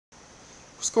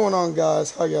What's going on, guys?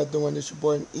 How y'all doing? It's your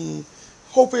boy E.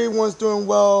 Hope everyone's doing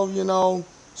well,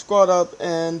 squad up,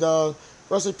 and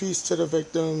rest in peace to the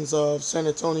victims of San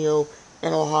Antonio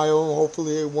and Ohio.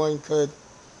 Hopefully everyone could,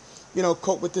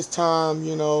 cope with this time,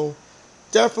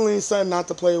 Definitely something not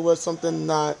to play with, something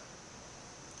not,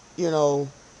 you know,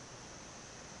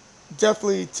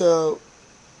 definitely to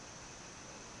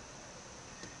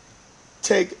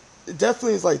take,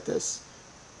 definitely is like this.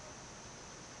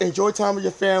 Enjoy time with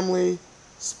your family,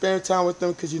 spend time with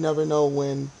them because you never know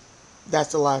when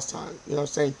that's the last time. You know what I'm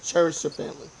saying? Cherish your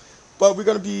family. But we're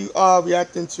going to be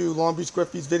reacting to Long Beach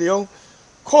Griffey's video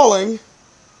calling.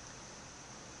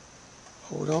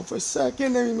 Hold on for a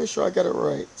second. Let me make sure I got it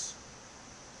right.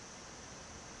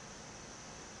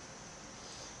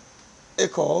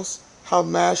 It calls How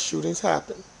Mass Shootings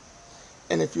Happen.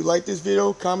 And if you like this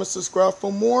video, comment, subscribe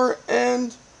for more,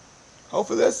 and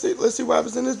hopefully let's see what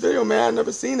happens in this video, man. I've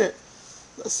never seen it.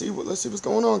 Let's see what's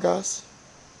going on, guys.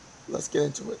 Let's get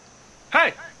into it.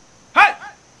 Hey! Hey!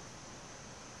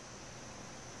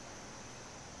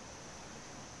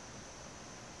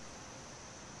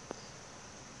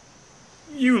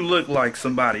 You look like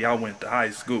somebody I went to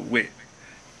high school with.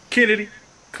 Kennedy,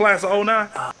 class of 09?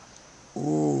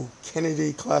 Ooh,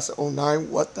 Kennedy, class of 09.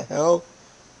 What the hell?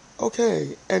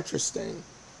 Okay, interesting.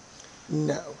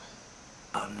 No.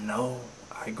 No.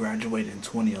 I graduated in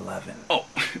 2011. Oh,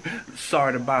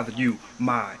 sorry to bother you,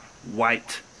 my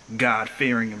white,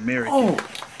 God-fearing American. Oh,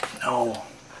 no.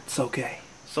 It's okay.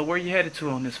 So where you headed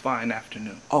to on this fine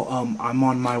afternoon? Oh, I'm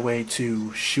on my way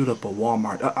to shoot up a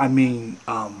Walmart.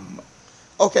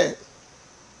 Okay.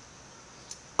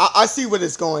 I see where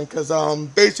it's going, because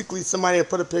basically somebody had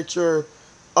put a picture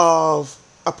of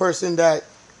a person that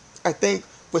I think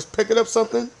was picking up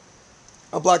something,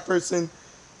 a black person.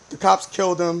 The cops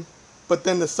killed him, but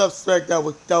then the suspect that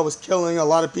was killing a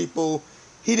lot of people,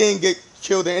 he didn't get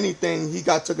killed or anything. He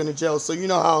got taken to jail. So you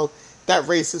know how that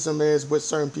racism is with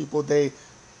certain people. They,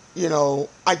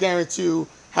 I guarantee you,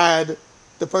 had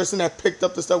the person that picked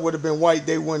up the stuff would have been white,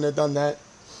 they wouldn't have done that.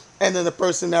 And then the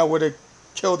person that would have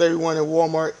killed everyone in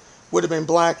Walmart would have been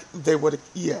black, they would have,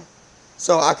 yeah.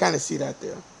 So I kind of see that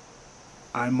there.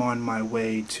 I'm on my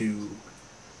way to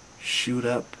shoot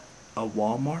up a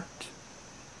Walmart.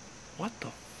 What the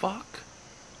fuck?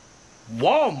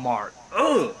 Walmart?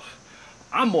 Ugh!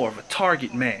 I'm more of a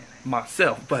Target man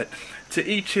myself, but to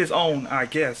each his own, I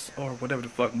guess, or whatever the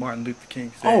fuck Martin Luther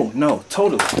King said. Oh, no,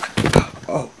 totally.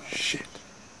 Oh, shit.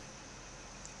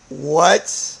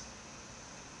 What?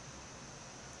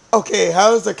 Okay,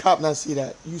 how does the cop not see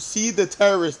that? You see the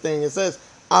terrorist thing. It says,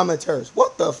 I'm a terrorist.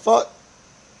 What the fuck?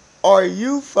 Are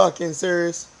you fucking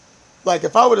serious? Like,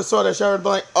 if I would have saw that shit, I would have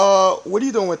been like, what are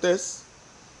you doing with this?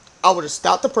 I would have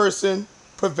stopped the person,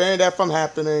 prevented that from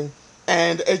happening,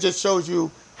 and it just shows you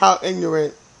how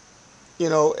ignorant,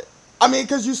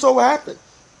 because you saw what happened.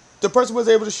 The person was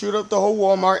able to shoot up the whole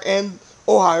Walmart and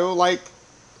Ohio. Like,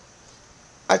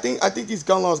 I think these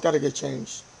gun laws got to get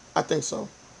changed. I think so.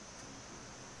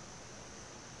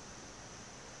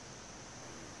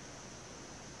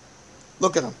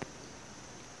 Look at him.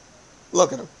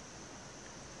 Look at him.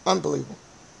 Unbelievable.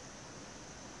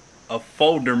 A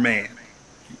folder man.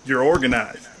 You're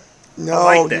organized. No,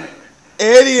 I like that.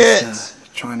 Idiot. Just,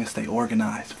 trying to stay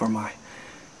organized for my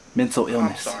mental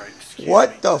illness. I'm sorry. Excuse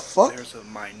what me. the fuck? There's a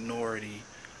minority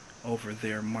over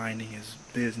there minding his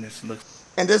business.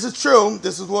 And this is true.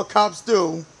 This is what cops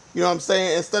do. You know what I'm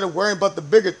saying? Instead of worrying about the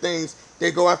bigger things, they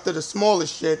go after the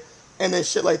smallest shit, and then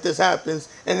shit like this happens,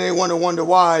 and then they wonder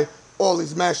why all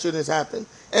these mass shootings happen.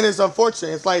 And it's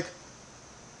unfortunate. It's like,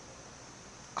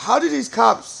 how do these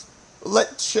cops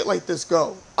let shit like this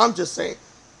go? I'm just saying.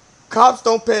 Cops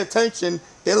don't pay attention.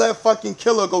 They let fucking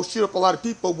killer go shoot up a lot of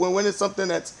people when it's something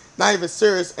that's not even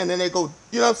serious, and then they go,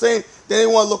 you know what I'm saying? Then they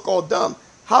want to look all dumb.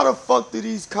 How the fuck do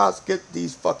these cops get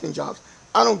these fucking jobs?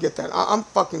 I don't get that. I'm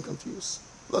fucking confused.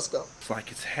 Let's go. It's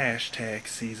like it's hashtag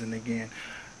season again.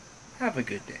 Have a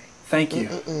good day. Thank you.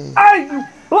 Hey, you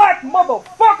black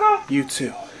motherfucker! You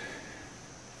too.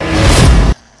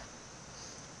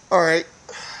 Alright.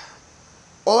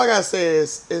 All I gotta say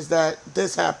is that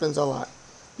this happens a lot.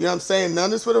 You know what I'm saying? None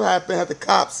of this would have happened had the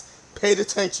cops paid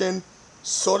attention,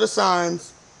 saw the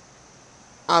signs.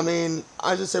 I mean,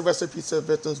 I just say rest in peace to the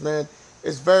victims, man.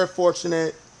 It's very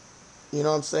fortunate. You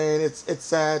know what I'm saying? It's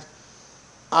sad.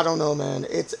 I don't know, man.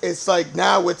 It's like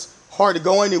now it's hard to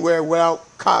go anywhere without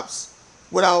cops,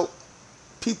 without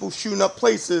people shooting up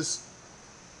places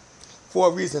for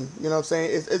a reason. You know what I'm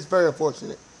saying? It's very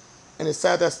unfortunate. And it's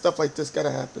sad that stuff like this gotta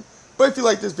happen. But if you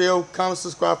like this video, comment,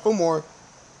 subscribe for more.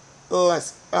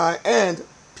 And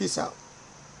peace out.